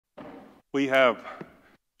We have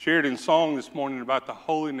shared in song this morning about the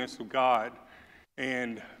holiness of God,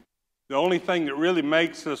 and the only thing that really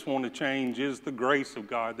makes us want to change is the grace of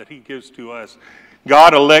God that He gives to us.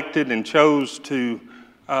 God elected and chose to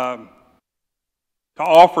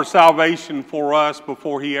offer salvation for us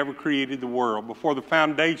before He ever created the world, before the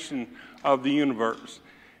foundation of the universe.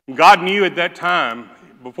 And God knew at that time,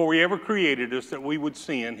 before He ever created us, that we would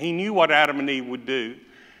sin. He knew what Adam and Eve would do.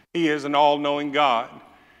 He is an all-knowing God.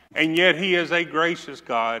 And yet He is a gracious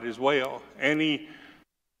God as well. And He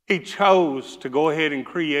chose to go ahead and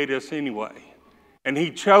create us anyway. And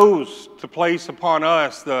He chose to place upon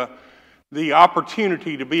us the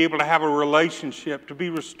opportunity to be able to have a relationship, to be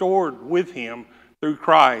restored with Him through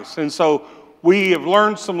Christ. And so we have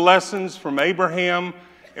learned some lessons from Abraham.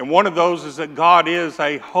 And one of those is that God is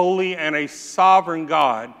a holy and a sovereign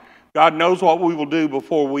God. God knows what we will do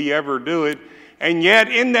before we ever do it. And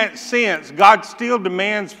yet, in that sense, God still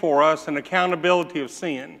demands for us an accountability of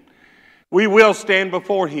sin. We will stand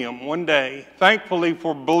before Him one day. Thankfully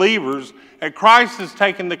for believers, that Christ has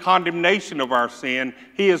taken the condemnation of our sin.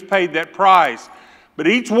 He has paid that price. But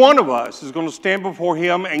each one of us is going to stand before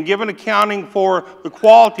Him and give an accounting for the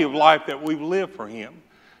quality of life that we've lived for Him.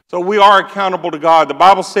 So we are accountable to God. The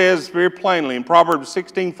Bible says very plainly in Proverbs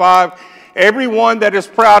 16:5, everyone that is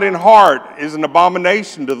proud in heart is an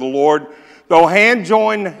abomination to the Lord. Though hand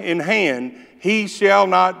join in hand, he shall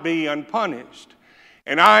not be unpunished.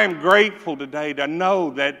 And I am grateful today to know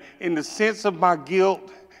that in the sense of my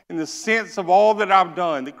guilt, in the sense of all that I've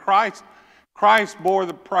done, that Christ bore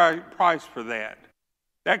the price for that.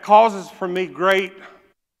 That causes for me great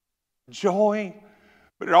joy,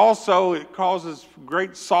 but it causes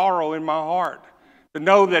great sorrow in my heart to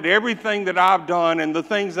know that everything that I've done and the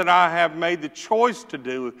things that I have made the choice to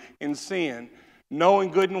do in sin,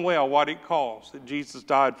 knowing good and well what it costs, that Jesus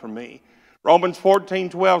died for me. Romans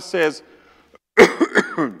 14:12 says,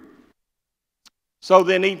 so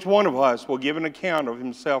then each one of us will give an account of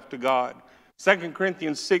himself to God. 2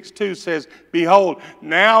 Corinthians 6:2 says, behold,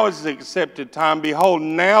 now is the accepted time. Behold,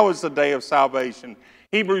 now is the day of salvation.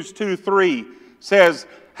 Hebrews 2:3 says,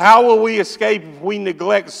 how will we escape if we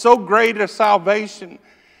neglect so great a salvation?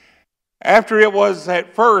 After it was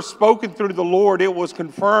at first spoken through the Lord, it was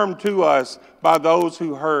confirmed to us by those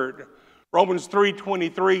who heard. Romans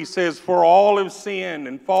 3:23 says, for all have sinned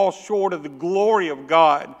and fall short of the glory of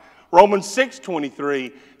God. Romans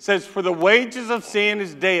 6:23 says, for the wages of sin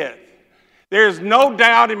is death. There is no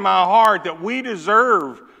doubt in my heart that we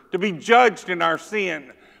deserve to be judged in our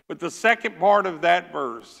sin. But the second part of that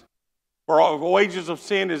verse, for all the wages of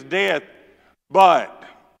sin is death, but,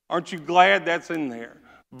 aren't you glad that's in there?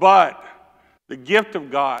 But the gift of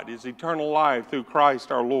God is eternal life through Christ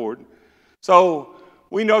our Lord. So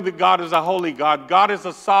we know that God is a holy God. God is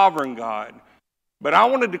a sovereign God. But I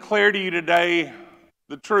want to declare to you today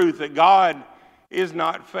the truth that God is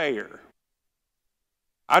not fair.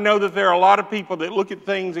 I know that there are a lot of people that look at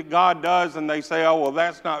things that God does and they say, oh, well,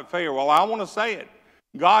 that's not fair. Well, I want to say it.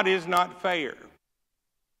 God is not fair.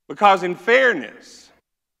 Because in fairness,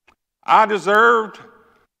 I deserved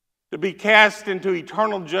to be cast into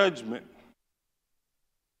eternal judgment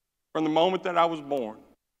from the moment that I was born.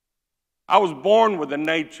 I was born with a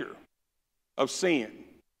nature of sin.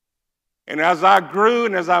 And as I grew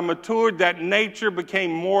and as I matured, that nature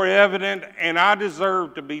became more evident, and I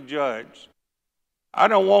deserved to be judged. I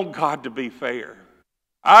don't want God to be fair.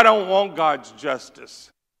 I don't want God's justice.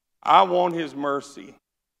 I want His mercy,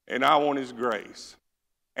 and I want His grace.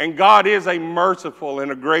 And God is a merciful and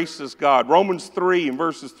a gracious God. Romans 3 and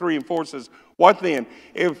verses 3 and 4 says, what then?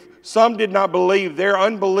 If some did not believe, their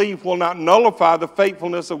unbelief will not nullify the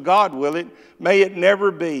faithfulness of God, will it? May it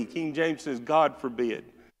never be. King James says, God forbid.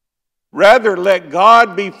 Rather, let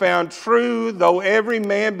God be found true, though every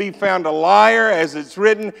man be found a liar, as it's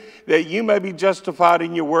written, that you may be justified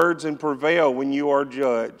in your words and prevail when you are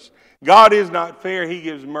judged. God is not fair, He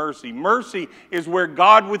gives mercy. Mercy is where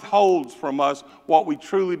God withholds from us what we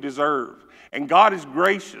truly deserve. And God is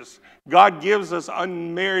gracious. God gives us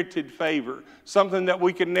unmerited favor, something that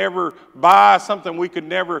we could never buy, something we could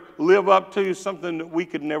never live up to, something that we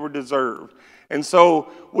could never deserve. And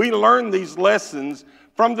so we learn these lessons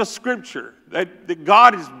from the Scripture, that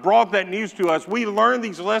God has brought that news to us. We learn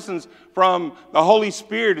these lessons from the Holy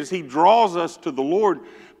Spirit as He draws us to the Lord.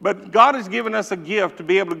 But God has given us a gift to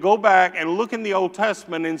be able to go back and look in the Old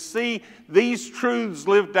Testament and see these truths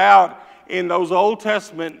lived out in those Old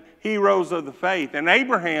Testament heroes of the faith. And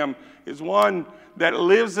Abraham is one that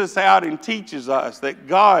lives this out and teaches us that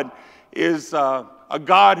God is a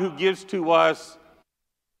God who gives to us,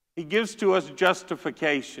 He gives to us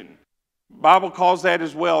justification. The Bible calls that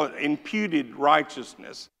as well imputed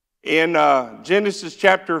righteousness. In Genesis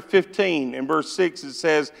chapter 15 and verse 6, it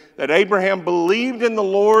says that Abraham believed in the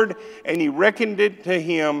Lord and he reckoned it to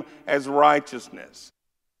him as righteousness.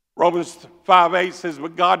 Romans 5:8 says,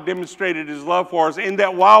 but God demonstrated his love for us in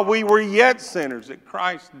that while we were yet sinners, that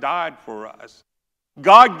Christ died for us.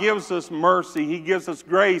 God gives us mercy, he gives us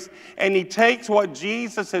grace, and he takes what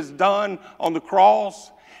Jesus has done on the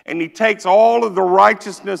cross, and he takes all of the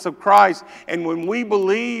righteousness of Christ, and when we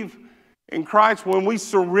believe in Christ, when we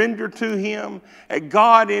surrender to him,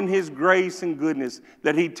 God in his grace and goodness,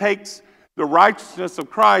 that he takes the righteousness of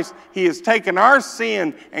Christ, he has taken our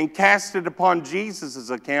sin and cast it upon Jesus'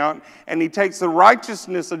 account, and he takes the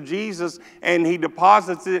righteousness of Jesus and he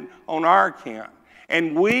deposits it on our account.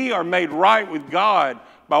 And we are made right with God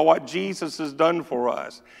by what Jesus has done for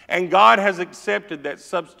us. And God has accepted that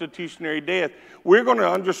substitutionary death. We're going to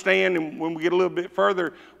understand, and when we get a little bit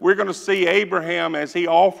further, we're going to see Abraham as he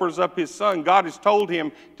offers up his son. God has told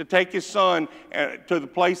him to take his son to the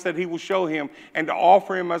place that he will show him and to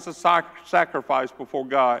offer him as a sacrifice before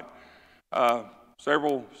God.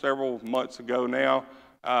 Several months ago now,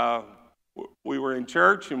 we were in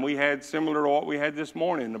church and we had similar to what we had this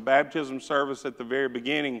morning, the baptism service at the very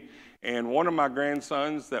beginning. And one of my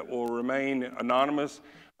grandsons that will remain anonymous,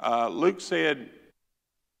 Luke said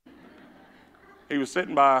he was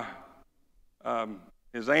sitting by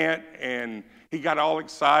his aunt and he got all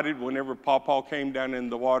excited whenever Pawpaw came down in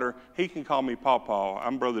the water. He can call me Pawpaw.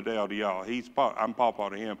 I'm Brother Dale to y'all. I'm Pawpaw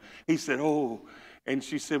to him. He said, oh, and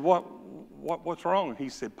she said, what's wrong? He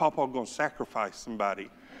said, Pawpaw going to sacrifice somebody.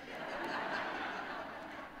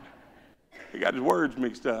 He got his words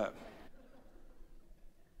mixed up.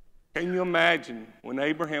 Can you imagine when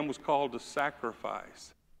Abraham was called to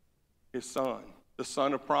sacrifice his son, the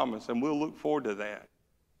son of promise? And we'll look forward to that.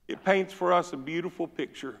 It paints for us a beautiful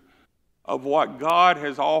picture of what God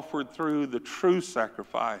has offered through the true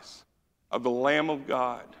sacrifice of the Lamb of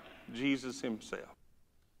God, Jesus himself.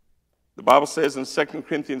 The Bible says in 2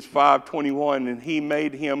 Corinthians 5:21, and he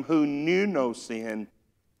made him who knew no sin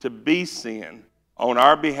to be sin on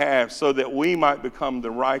our behalf so that we might become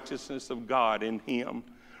the righteousness of God in him.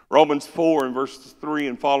 Romans 4 and verses 3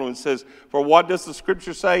 and following says, for what does the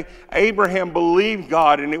scripture say? Abraham believed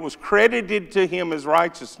God and it was credited to him as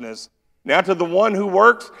righteousness. Now to the one who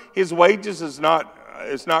works, his wages is not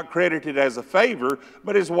credited as a favor,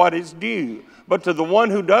 but is what is due. But to the one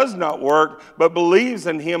who does not work, but believes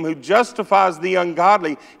in him who justifies the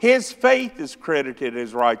ungodly, his faith is credited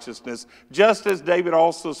as righteousness, just as David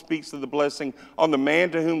also speaks of the blessing on the man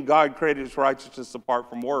to whom God credits righteousness apart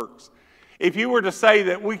from works. If you were to say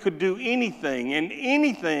that we could do anything, and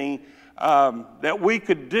anything that we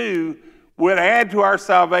could do would add to our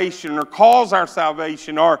salvation or cause our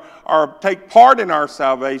salvation or take part in our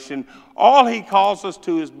salvation, all he calls us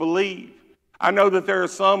to is believe. I know that there are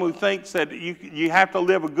some who think that you have to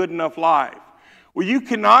live a good enough life. Well, you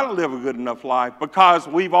cannot live a good enough life because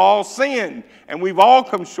we've all sinned and we've all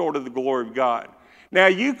come short of the glory of God. Now,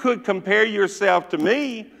 you could compare yourself to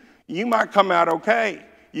me. You might come out okay.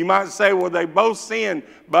 You might say, well, they both sinned,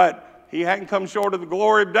 but he hadn't come short of the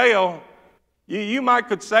glory of Dale. You might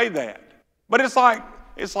could say that. But it's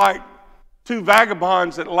like two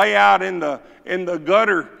vagabonds that lay out in the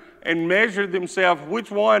gutter and measure themselves. Which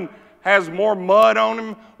one has more mud on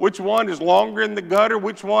them? Which one is longer in the gutter?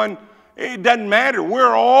 Which one? It doesn't matter.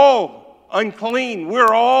 We're all unclean.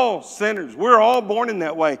 We're all sinners. We're all born in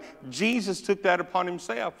that way. Jesus took that upon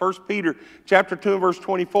himself. 1 Peter chapter 2 and verse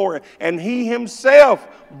 24. And he himself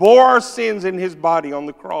bore our sins in his body on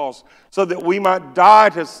the cross so that we might die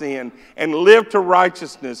to sin and live to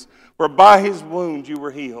righteousness. For by his wounds you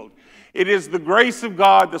were healed. It is the grace of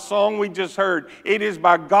God, the song we just heard. It is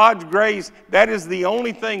by God's grace. That is the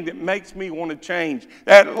only thing that makes me want to change.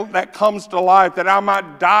 That comes to life, that I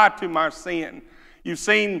might die to my sin. You've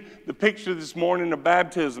seen the picture this morning of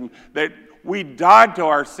baptism, that we died to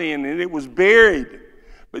our sin and it was buried.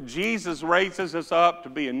 But Jesus raises us up to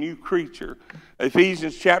be a new creature.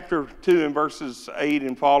 Ephesians chapter 2 and verses 8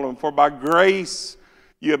 and following. For by grace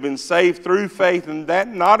you have been saved through faith, and that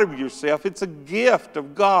not of yourself. It's a gift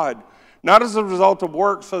of God, not as a result of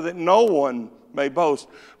works, so that no one may boast.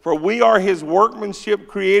 For we are his workmanship,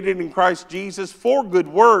 created in Christ Jesus for good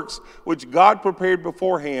works, which God prepared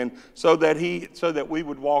beforehand so that we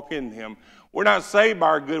would walk in him. We're not saved by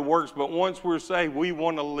our good works, but once we're saved, we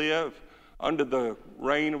want to live under the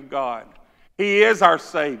reign of God. He is our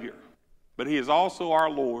Savior, but he is also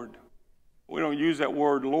our Lord. We don't use that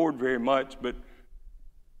word Lord very much, but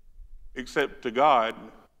except to God.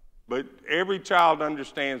 But every child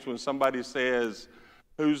understands when somebody says,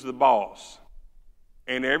 who's the boss?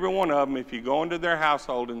 And every one of them, if you go into their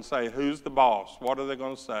household and say, who's the boss? What are they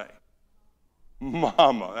going to say?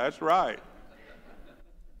 Mama, that's right.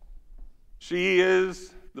 She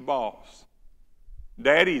is the boss.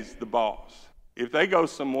 Daddy's the boss. If they go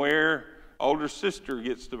somewhere, older sister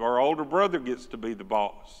gets to, or older brother gets to be the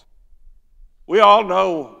boss. We all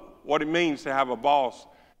know what it means to have a boss.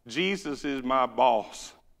 Jesus is my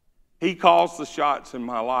boss. He calls the shots in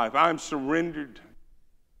my life. I'm surrendered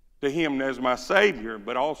to him as my Savior,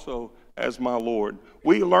 but also as my Lord.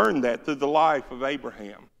 We learned that through the life of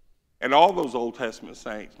Abraham and all those Old Testament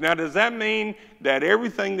saints. Now, does that mean that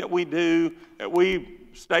everything that we do, that we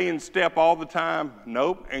stay in step all the time?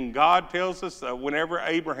 Nope. And God tells us that whenever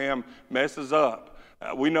Abraham messes up,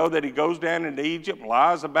 we know that he goes down into Egypt,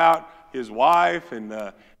 lies about his wife,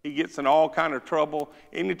 and he gets in all kind of trouble.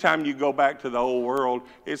 Anytime you go back to the old world,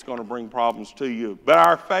 it's going to bring problems to you. But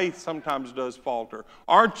our faith sometimes does falter.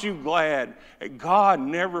 Aren't you glad that God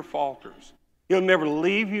never falters? He'll never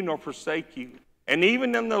leave you nor forsake you. And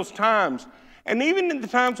even in those times, and even in the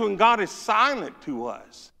times when God is silent to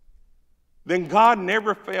us, then God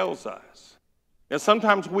never fails us. Now,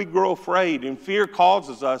 sometimes we grow afraid, and fear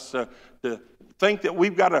causes us to think that we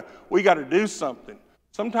got to do something.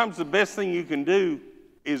 Sometimes the best thing you can do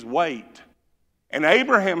is wait. And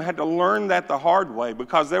Abraham had to learn that the hard way,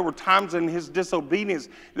 because there were times in his disobedience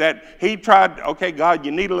that he tried, okay, God,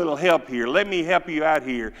 you need a little help here. Let me help you out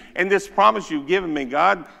here. And this promise you've given me,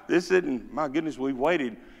 God, this isn't, my goodness, we've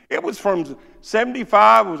waited. It was from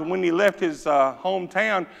 75 was when he left his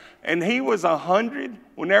hometown, and he was 100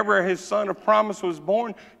 whenever his son of promise was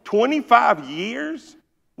born. 25 years?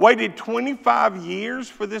 Waited 25 years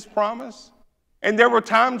for this promise? And there were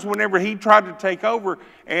times whenever he tried to take over,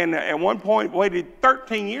 and at one point waited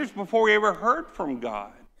 13 years before he ever heard from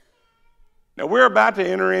God. Now, we're about to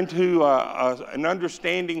enter into an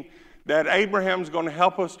understanding that Abraham's going to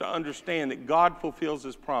help us to understand that God fulfills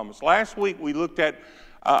his promise. Last week we looked at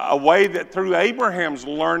a way that through Abraham's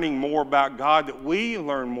learning more about God, that we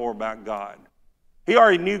learn more about God. He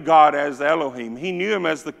already knew God as Elohim. He knew him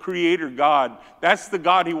as the creator God. That's the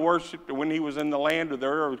God he worshiped when he was in the land of the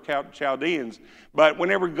Ur of Chaldeans. But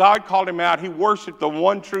whenever God called him out, he worshiped the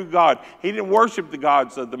one true God. He didn't worship the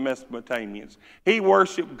gods of the Mesopotamians. He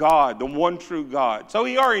worshiped God, the one true God. So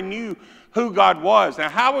he already knew who God was. Now,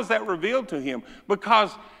 how was that revealed to him?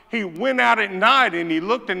 Because he went out at night and he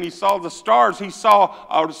looked and he saw the stars. He saw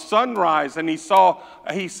a sunrise, and he saw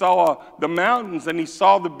the mountains, and he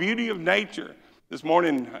saw the beauty of nature. This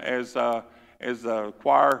morning, as the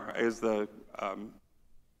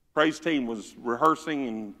praise team was rehearsing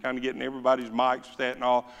and kind of getting everybody's mics set and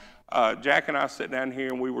all, Jack and I sat down here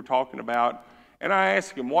and we were talking about, and I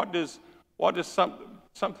asked him, what does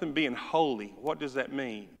something being holy, what does that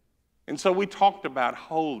mean? And so we talked about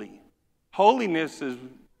holy. Holiness is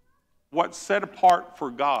what's set apart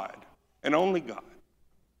for God, and only God.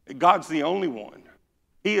 God's the only one.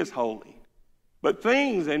 He is holy. But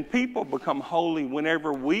things and people become holy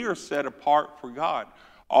whenever we are set apart for God.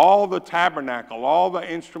 All the tabernacle, all the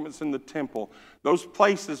instruments in the temple, those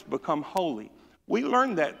places become holy. We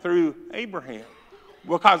learned that through Abraham,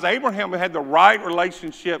 because Abraham had the right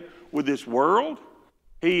relationship with this world.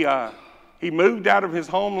 He moved out of his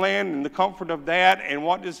homeland in the comfort of that, and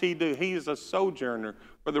what does he do? He is a sojourner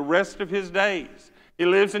for the rest of his days. He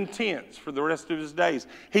lives in tents for the rest of his days.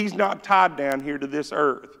 He's not tied down here to this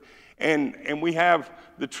earth. And we have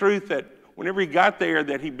the truth that whenever he got there,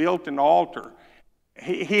 that he built an altar.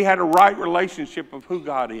 He had a right relationship of who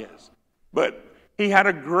God is. But he had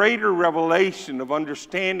a greater revelation of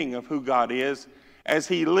understanding of who God is as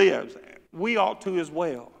he lives. We ought to as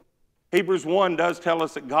well. Hebrews 1 does tell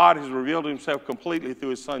us that God has revealed himself completely through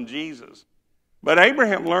his son Jesus. But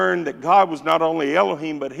Abraham learned that God was not only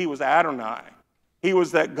Elohim, but he was Adonai. He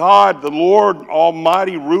was that God, the Lord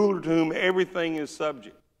Almighty ruler to whom everything is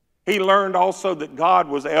subject. He learned also that God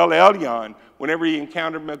was El Elyon whenever he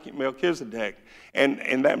encountered Melchizedek.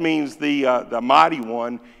 And that means the mighty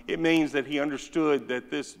one. It means that he understood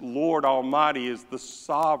that this Lord Almighty is the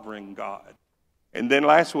sovereign God. And then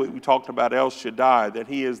last week we talked about El Shaddai, that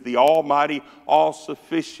he is the almighty,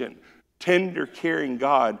 all-sufficient, tender, caring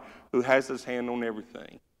God who has his hand on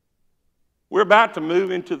everything. We're about to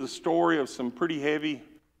move into the story of some pretty heavy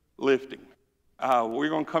lifting. We're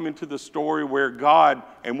going to come into the story where God,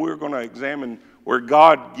 and we're going to examine where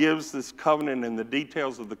God gives this covenant and the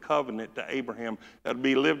details of the covenant to Abraham that will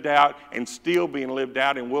be lived out and still being lived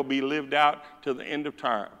out and will be lived out to the end of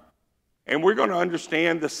time. And we're going to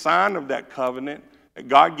understand the sign of that covenant that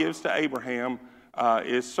God gives to Abraham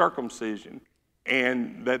is circumcision.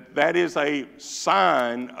 And that is a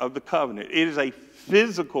sign of the covenant. It is a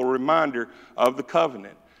physical reminder of the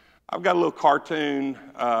covenant. I've got a little cartoon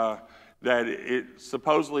that it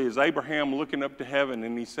supposedly is Abraham looking up to heaven,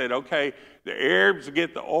 and he said, okay, the Arabs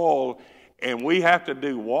get the oil, and we have to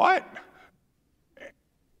do what?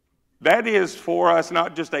 That is for us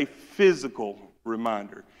not just a physical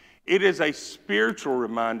reminder. It is a spiritual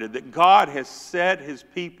reminder that God has set his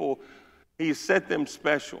people, he has set them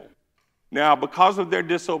special. Now, because of their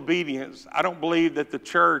disobedience, I don't believe that the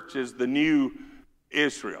church is the new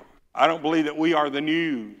Israel. I don't believe that we are the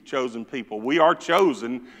new chosen people. We are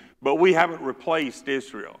chosen, but we haven't replaced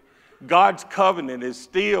Israel. God's covenant is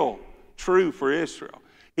still true for Israel.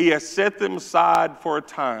 He has set them aside for a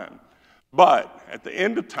time. But at the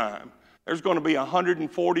end of time, there's going to be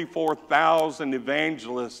 144,000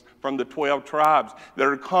 evangelists from the 12 tribes that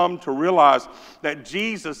are come to realize that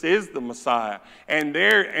Jesus is the Messiah. And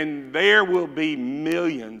there will be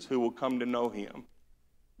millions who will come to know him.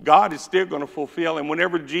 God is still going to fulfill, and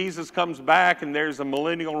whenever Jesus comes back and there's a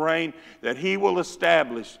millennial reign, that he will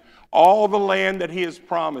establish all the land that he has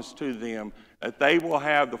promised to them, that they will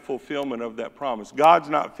have the fulfillment of that promise. God's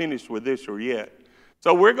not finished with Israel yet.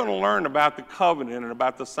 So we're going to learn about the covenant and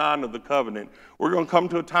about the sign of the covenant. We're going to come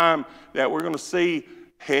to a time that we're going to see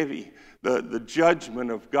heavy, the judgment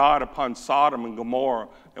of God upon Sodom and Gomorrah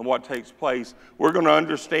and what takes place. We're going to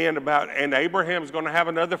understand about, and Abraham's going to have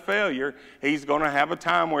another failure. He's going to have a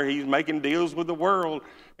time where he's making deals with the world.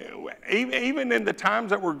 Even in the times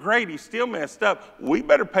that were great, he still messed up. We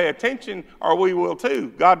better pay attention or we will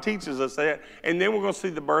too. God teaches us that. And then we're going to see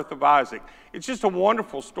the birth of Isaac. It's just a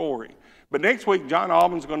wonderful story. But next week, John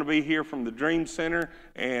Alban's going to be here from the Dream Center,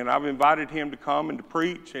 and I've invited him to come and to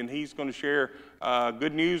preach, and he's going to share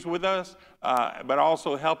good news with us, but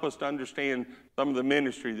also help us to understand some of the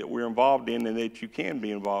ministry that we're involved in and that you can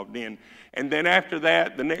be involved in. And then after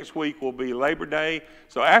that, the next week will be Labor Day.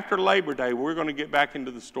 So after Labor Day, we're going to get back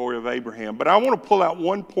into the story of Abraham. But I want to pull out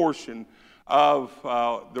one portion of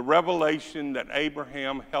the revelation that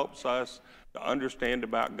Abraham helps us to understand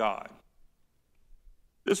about God.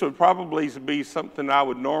 This would probably be something I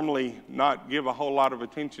would normally not give a whole lot of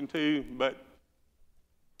attention to, but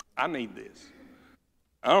I need this.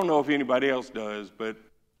 I don't know if anybody else does, but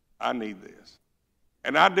I need this.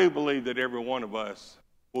 And I do believe that every one of us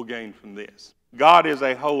will gain from this. God is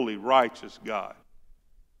a holy, righteous God.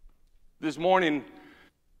 This morning,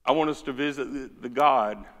 I want us to visit the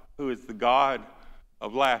God who is the God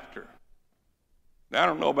of laughter. Now, I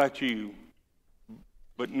don't know about you,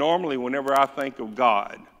 but normally whenever I think of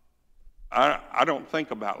God, I don't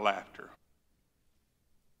think about laughter.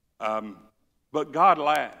 But God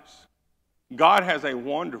laughs. God has a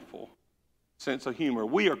wonderful sense of humor.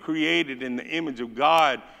 We are created in the image of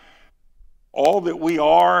God. All that we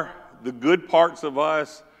are, the good parts of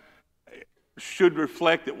us, should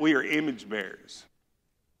reflect that we are image bearers.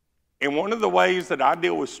 And one of the ways that I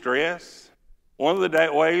deal with stress, one of the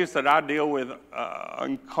ways that I deal with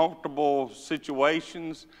uncomfortable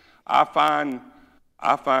situations, I find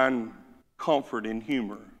comfort in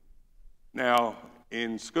humor. Now,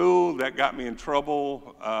 in school, that got me in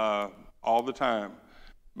trouble all the time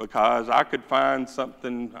because I could find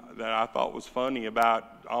something that I thought was funny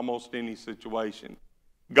about almost any situation.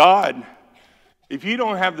 God, if you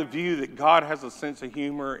don't have the view that God has a sense of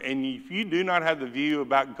humor, and if you do not have the view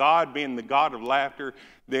about God being the God of laughter,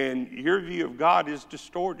 then your view of God is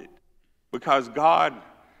distorted, because God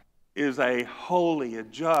is a holy, a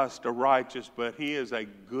just, a righteous, but he is a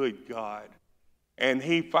good God. And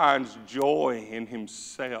he finds joy in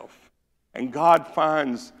himself. And God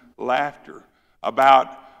finds laughter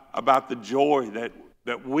about the joy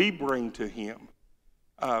that we bring to him.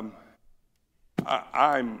 I'm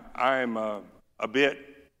a bit,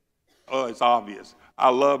 it's obvious. I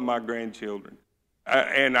love my grandchildren.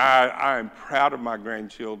 And I am proud of my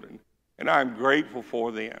grandchildren. And I'm grateful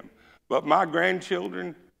for them. But my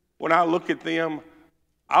grandchildren, when I look at them,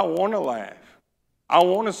 I want to laugh. I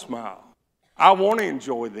want to smile. I want to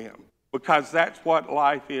enjoy them, because that's what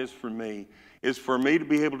life is for me, is for me to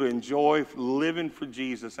be able to enjoy living for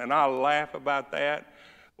Jesus. And I laugh about that.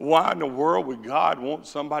 Why in the world would God want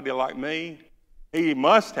somebody like me? He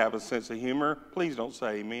must have a sense of humor. Please don't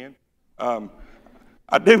say amen.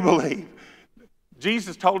 I do believe.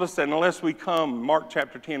 Jesus told us that unless we come, Mark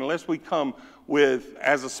chapter 10, unless we come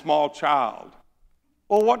as a small child.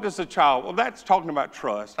 Well, what does a child? Well, that's talking about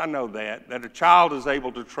trust. I know that a child is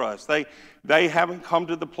able to trust. They haven't come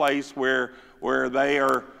to the place where they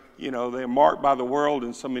are, they're marked by the world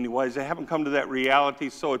in so many ways. They haven't come to that reality.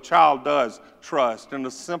 So a child does trust, and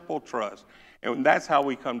a simple trust. And that's how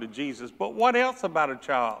we come to Jesus. But what else about a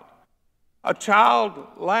child? A child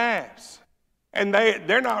laughs. And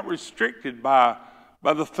they're not restricted by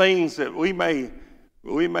by the things that we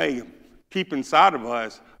may keep inside of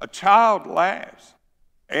us. A child laughs.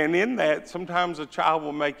 And in that, sometimes a child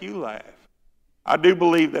will make you laugh. I do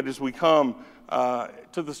believe that as we come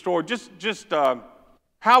to the story,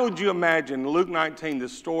 how would you imagine Luke 19, the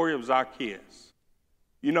story of Zacchaeus?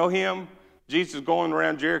 You know him? Jesus going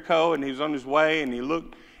around Jericho, and he was on his way, and he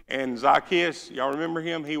looked, and Zacchaeus, y'all remember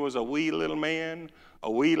him? He was a wee little man.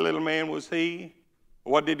 A wee little man was he.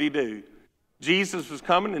 What did he do? Jesus was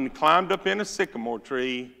coming, and he climbed up in a sycamore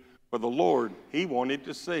tree for the Lord he wanted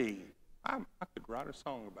to see. I could write a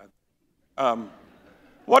song about that.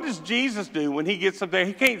 What does Jesus do when he gets up there?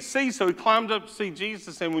 He can't see, so he climbs up to see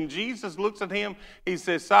Jesus, and when Jesus looks at him, he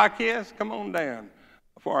says, Zacchaeus, come on down,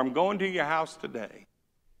 for I'm going to your house today.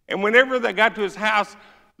 And whenever they got to his house,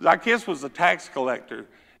 Zacchaeus was a tax collector,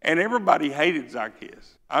 and everybody hated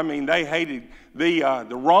Zacchaeus. I mean, they hated, the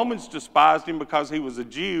Romans despised him because he was a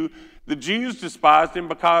Jew. The Jews despised him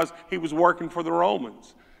because he was working for the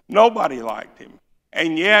Romans. Nobody liked him.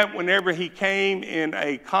 And yet, whenever he came in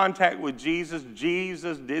a contact with Jesus,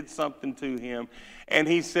 Jesus did something to him. And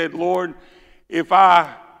he said, Lord, if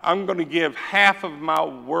I'm going to give half of my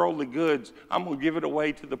worldly goods, I'm going to give it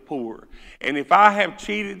away to the poor. And if I have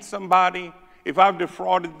cheated somebody, if I've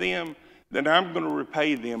defrauded them, then I'm going to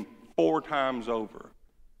repay them 4 times over.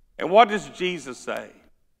 And what does Jesus say?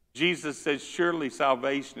 Jesus says, surely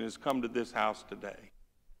salvation has come to this house today.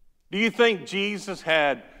 Do you think Jesus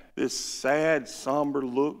had this sad, somber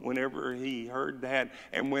look whenever he heard that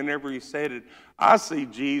and whenever he said it? I see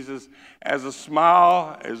Jesus as a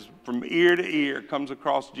smile as from ear to ear comes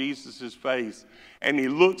across Jesus' face, and he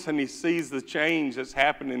looks and he sees the change that's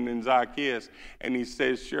happening in Zacchaeus, and he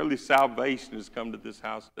says, surely salvation has come to this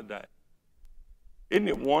house today. Isn't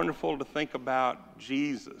it wonderful to think about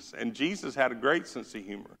Jesus? And Jesus had a great sense of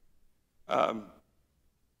humor.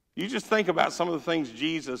 You just think about some of the things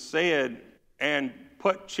Jesus said and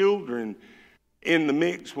put children in the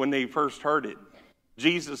mix when they first heard it.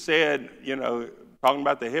 Jesus said, you know, talking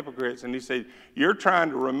about the hypocrites, and he said, you're trying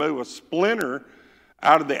to remove a splinter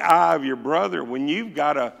out of the eye of your brother when you've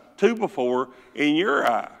got a 2x4 in your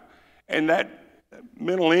eye. And that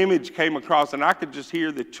mental image came across, and I could just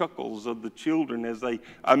hear the chuckles of the children as they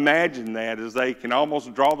imagine that, as they can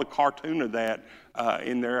almost draw the cartoon of that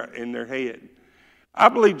in their head. I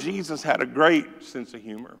believe Jesus had a great sense of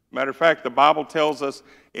humor. Matter of fact, the Bible tells us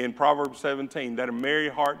in Proverbs 17 that a merry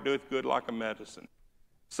heart doeth good like a medicine.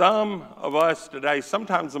 Some of us today,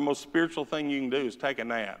 sometimes the most spiritual thing you can do is take a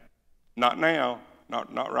nap. Not now,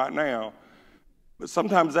 not right now, but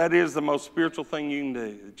sometimes that is the most spiritual thing you can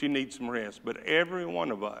do, that you need some rest. But every one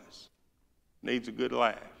of us needs a good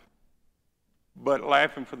laugh, but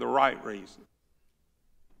laughing for the right reason.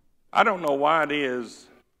 I don't know why it is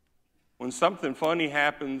when something funny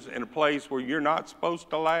happens in a place where you're not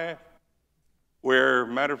supposed to laugh, where,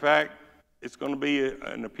 matter of fact, it's going to be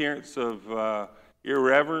an appearance of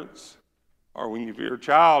irreverence, or when you're a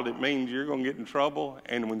child, it means you're going to get in trouble.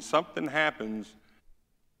 And when something happens,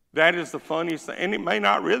 that is the funniest thing. And it may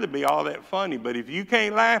not really be all that funny, but if you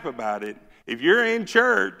can't laugh about it, if you're in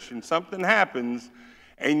church and something happens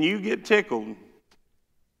and you get tickled,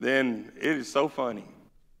 then it is so funny.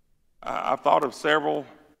 I've thought of several.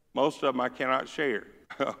 Most of them I cannot share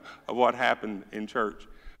of what happened in church.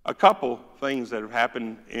 A couple things that have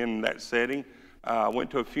happened in that setting. I went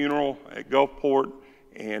to a funeral at Gulfport,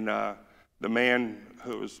 and the man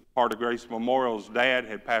who was part of Grace Memorial's dad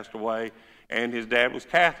had passed away, and his dad was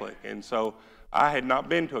Catholic. And so I had not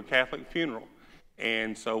been to a Catholic funeral.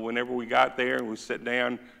 And so whenever we got there and we sat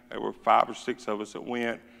down, there were 5 or 6 of us that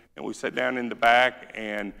went, and we sat down in the back,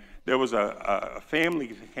 and there was a family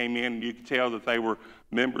that came in, and you could tell that they were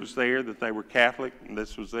members there, that they were Catholic, and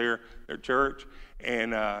this was their church.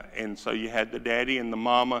 And so you had the daddy and the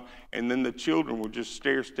mama, and then the children were just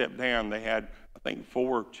stair-step down. They had, I think,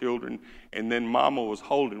 4 children, and then mama was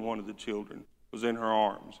holding one of the children, was in her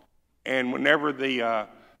arms. And whenever they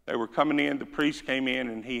were coming in, the priest came in,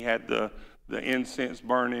 and he had the incense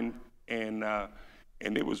burning, and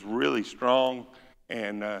it was really strong.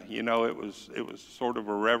 And, you know, it was sort of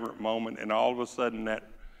a reverent moment. And all of a sudden, that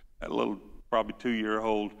little, probably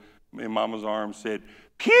 2-year-old in Mama's arms said,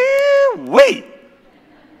 "Pee-wee!"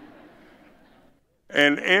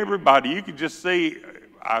 And everybody, you could just see,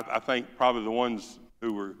 I think probably the ones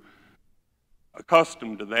who were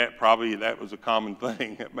accustomed to that, probably that was a common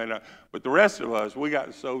thing. But the rest of us, we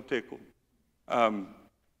got so tickled. I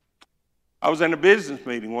was in a business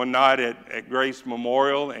meeting one night at Grace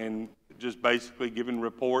Memorial, and just basically giving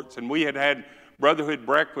reports, and we had brotherhood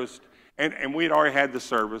breakfast, and we had already had the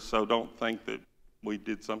service, so don't think that we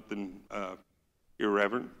did something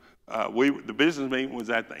irreverent. the business meeting was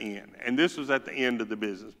at the end, and this was at the end of the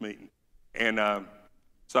business meeting. And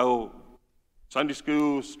so Sunday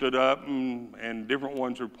school stood up, and different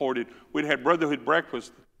ones reported. We'd had brotherhood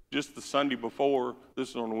breakfast just the Sunday before.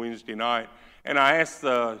 This was on a Wednesday night. And I asked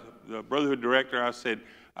the brotherhood director, I said,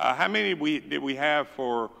 how many did we have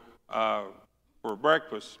for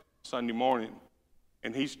breakfast Sunday morning?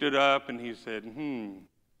 And he stood up and he said, And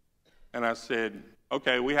I said,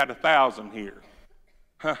 okay, we had 1,000 here.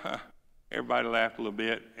 Everybody laughed a little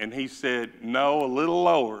bit. And he said, no, a little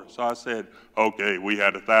lower. So I said, okay, we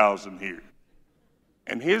had 1,000 here.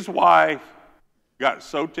 And his wife got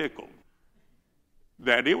so tickled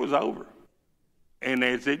that it was over. And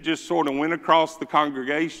as it just sort of went across the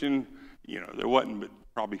congregation, there wasn't but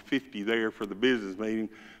probably 50 there for the business meeting.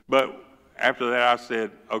 But after that, I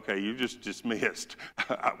said, okay, you just dismissed.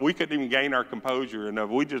 We couldn't even gain our composure enough.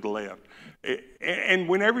 We just left. And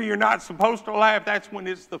whenever you're not supposed to laugh, that's when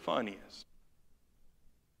it's the funniest.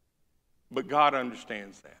 But God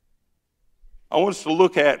understands that. I want us to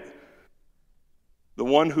look at the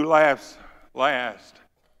one who laughs last,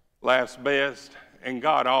 laughs best, and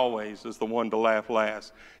God always is the one to laugh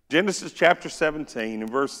last. Genesis chapter 17 and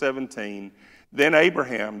verse 17. Then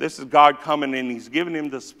Abraham, this is God coming in, he's giving him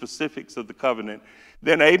the specifics of the covenant.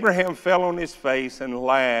 Then Abraham fell on his face and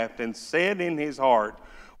laughed and said in his heart,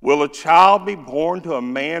 will a child be born to a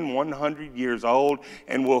man 100 years old?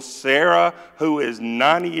 And will Sarah, who is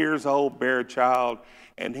 90 years old, bear a child?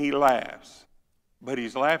 And he laughs. But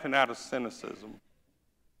he's laughing out of cynicism.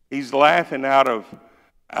 He's laughing out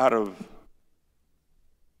of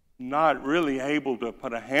not really able to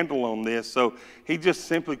put a handle on this. So he just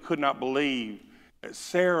simply could not believe that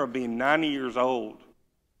Sarah, being 90 years old,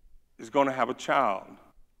 is going to have a child.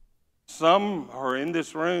 Some who are in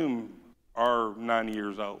this room are 90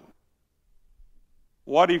 years old.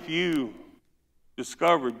 What if you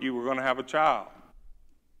discovered you were going to have a child?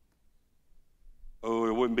 Oh,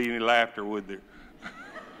 there wouldn't be any laughter, would there?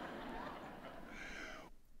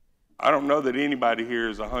 I don't know that anybody here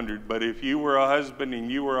is 100, but if you were a husband and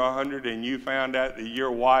you were 100 and you found out that your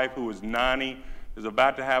wife, who was 90, is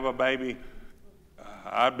about to have a baby,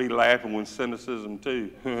 I'd be laughing with cynicism too.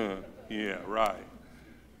 Yeah, right.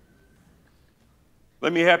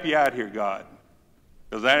 Let me help you out here, God,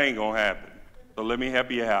 because that ain't going to happen. So let me help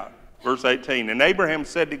you out. Verse 18, and Abraham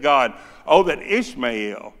said to God, oh, that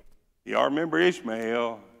Ishmael, y'all remember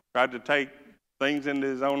Ishmael, tried to take things into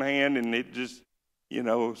his own hand, and it just,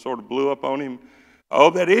 sort of blew up on him. Oh,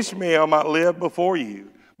 that Ishmael might live before you.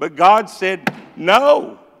 But God said,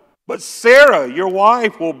 no, but Sarah, your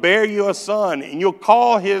wife, will bear you a son, and you'll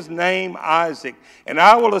call his name Isaac. And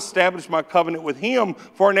I will establish my covenant with him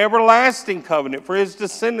for an everlasting covenant for his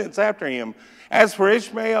descendants after him. As for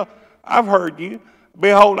Ishmael, I've heard you.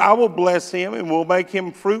 Behold, I will bless him, and will make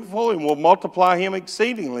him fruitful, and will multiply him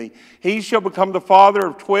exceedingly. He shall become the father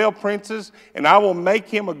of 12 princes, and I will make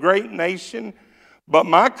him a great nation. But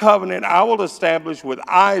my covenant I will establish with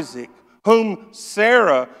Isaac, whom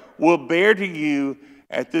Sarah will bear to you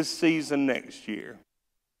at this season next year.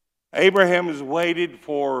 Abraham has waited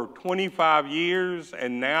for 25 years,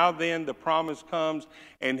 and now then the promise comes,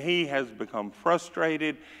 and he has become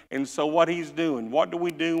frustrated. And so what he's doing, what do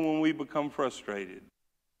we do when we become frustrated?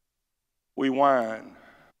 We whine.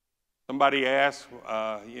 Somebody asked,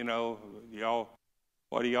 y'all,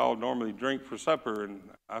 what do y'all normally drink for supper? And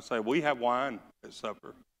I say, we have wine at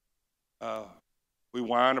supper. We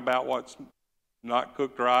whine about what's not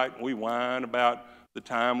cooked right. We whine about the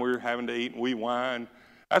time we're having to eat, and we whine.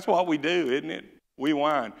 That's what we do, isn't it? We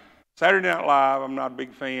whine. Saturday Night Live, I'm not a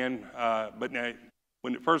big fan, but now,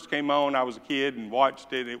 when it first came on, I was a kid and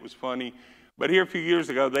watched it. It was funny. But here a few years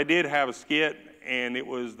ago, they did have a skit, and it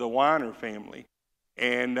was the Weiner family.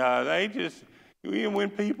 And they just, when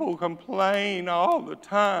people complain all the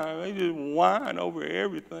time, they just whine over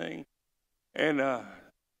everything. And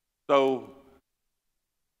so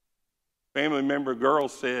family member girl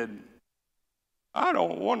said, I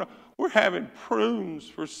don't want to, we're having prunes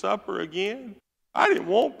for supper again. I didn't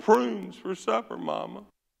want prunes for supper, Mama.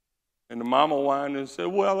 And the mama whined and said,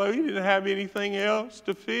 well, you didn't have anything else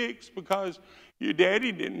to fix because your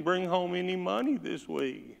daddy didn't bring home any money this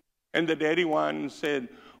week. And the daddy whined and said,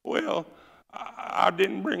 well, I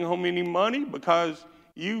didn't bring home any money because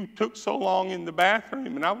you took so long in the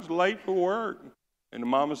bathroom and I was late for work. And the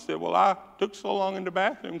mama said, well, I took so long in the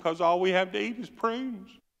bathroom because all we have to eat is prunes.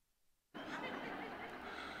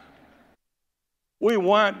 We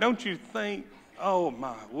whine, don't you think, oh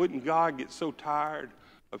my, wouldn't God get so tired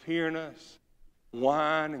of hearing us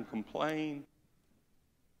whine and complain?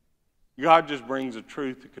 God just brings the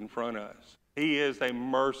truth to confront us. He is a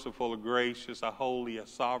merciful, a gracious, a holy, a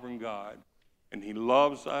sovereign God. And He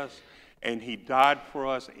loves us, and He died for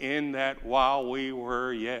us in that while we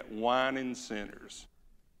were yet whining sinners.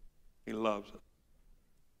 He loves us.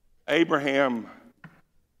 Abraham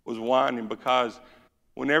was whining because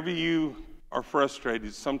whenever you are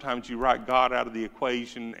frustrated, sometimes you write God out of the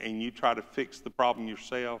equation and you try to fix the problem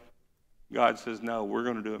yourself. God says, no, we're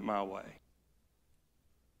going to do it my way.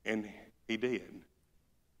 And He did.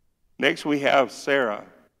 Next we have Sarah.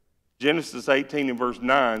 Genesis 18 and verse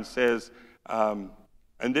 9 says, and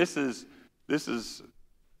this is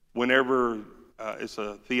whenever it's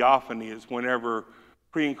a theophany, it's whenever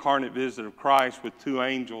pre-incarnate visit of Christ with two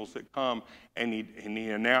angels that come, and he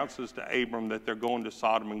announces to Abram that they're going to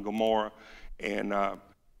Sodom and Gomorrah. And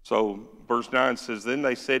so verse 9 says, then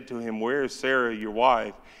they said to him, where is Sarah, your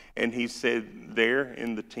wife? And he said, there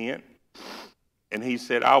in the tent. And he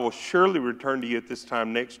said, I will surely return to you at this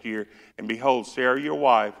time next year, and behold, Sarah, your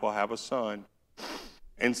wife, will have a son.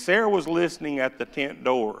 And Sarah was listening at the tent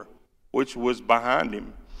door, which was behind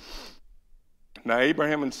him. Now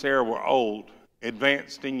Abraham and Sarah were old,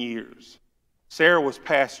 advanced in years. Sarah was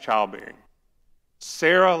past childbearing.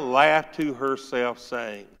 Sarah laughed to herself,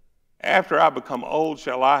 saying, after I become old,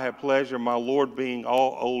 shall I have pleasure, my Lord being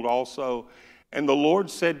old also? And the Lord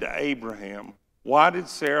said to Abraham, why did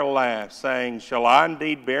Sarah laugh, saying, shall I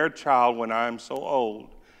indeed bear a child when I am so old?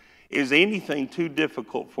 Is anything too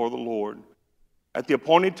difficult for the Lord? At the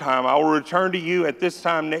appointed time, I will return to you at this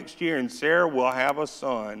time next year, and Sarah will have a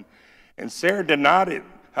son. And Sarah denied it,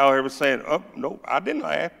 however, saying, oh, no, I didn't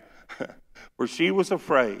laugh, for she was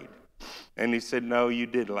afraid. And he said, no, you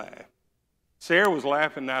did laugh. Sarah was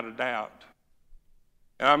laughing out of doubt.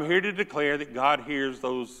 And I'm here to declare that God hears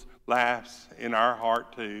those laughs in our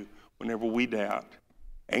heart too, whenever we doubt.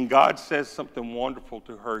 And God says something wonderful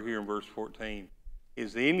to her here in verse 14.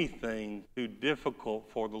 Is anything too difficult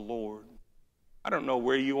for the Lord? I don't know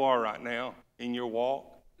where you are right now in your walk.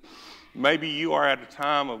 Maybe you are at a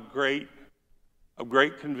time of great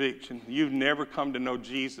conviction. You've never come to know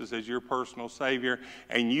Jesus as your personal Savior,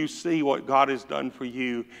 and you see what God has done for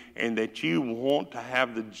you, and that you want to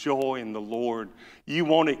have the joy in the Lord. You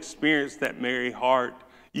want to experience that merry heart.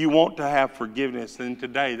 You want to have forgiveness, and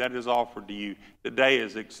today that is offered to you. Today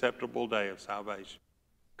is an acceptable day of salvation.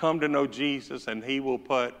 Come to know Jesus, and He will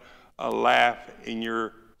put a laugh in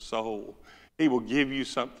your soul. He will give you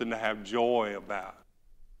something to have joy about.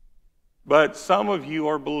 But some of you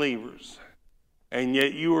are believers, and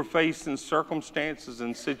yet you are facing circumstances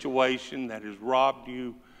and situations that has robbed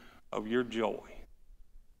you of your joy.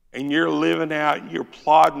 And you're living out, you're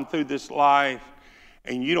plodding through this life,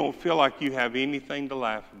 and you don't feel like you have anything to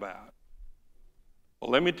laugh about.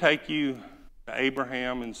 Well, let me take you to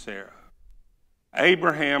Abraham and Sarah.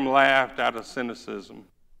 Abraham laughed out of cynicism.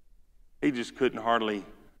 He just couldn't hardly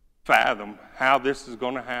fathom how this is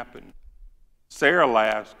going to happen. Sarah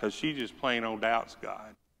laughs because she just plain old doubts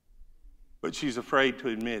God, but she's afraid to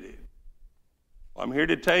admit it. Well, I'm here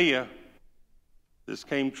to tell you this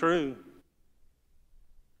came true.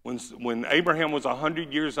 When Abraham was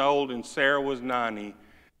 100 years old and Sarah was 90,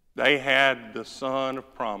 they had the son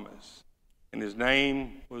of promise, and his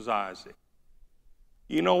name was Isaac.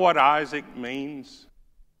 You know what Isaac means?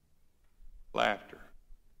 Laughter.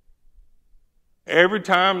 Every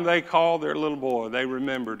time they called their little boy, they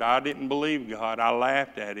remembered, I didn't believe God. I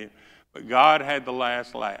laughed at him, but God had the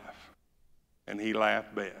last laugh, and He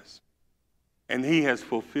laughed best. And He has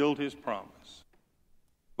fulfilled His promise.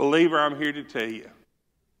 Believer, I'm here to tell you,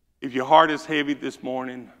 if your heart is heavy this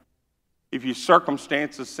morning, if your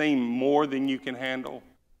circumstances seem more than you can handle,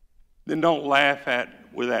 then don't laugh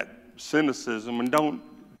with that cynicism, and don't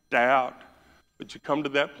doubt, but you come to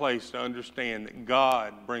that place to understand that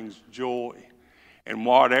God brings joy. And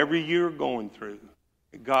whatever you're going through,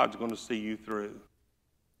 God's going to see you through.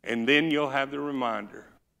 And then you'll have the reminder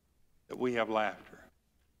that we have laughter.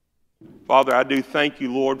 Father, I do thank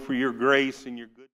you, Lord, for your grace and your goodness.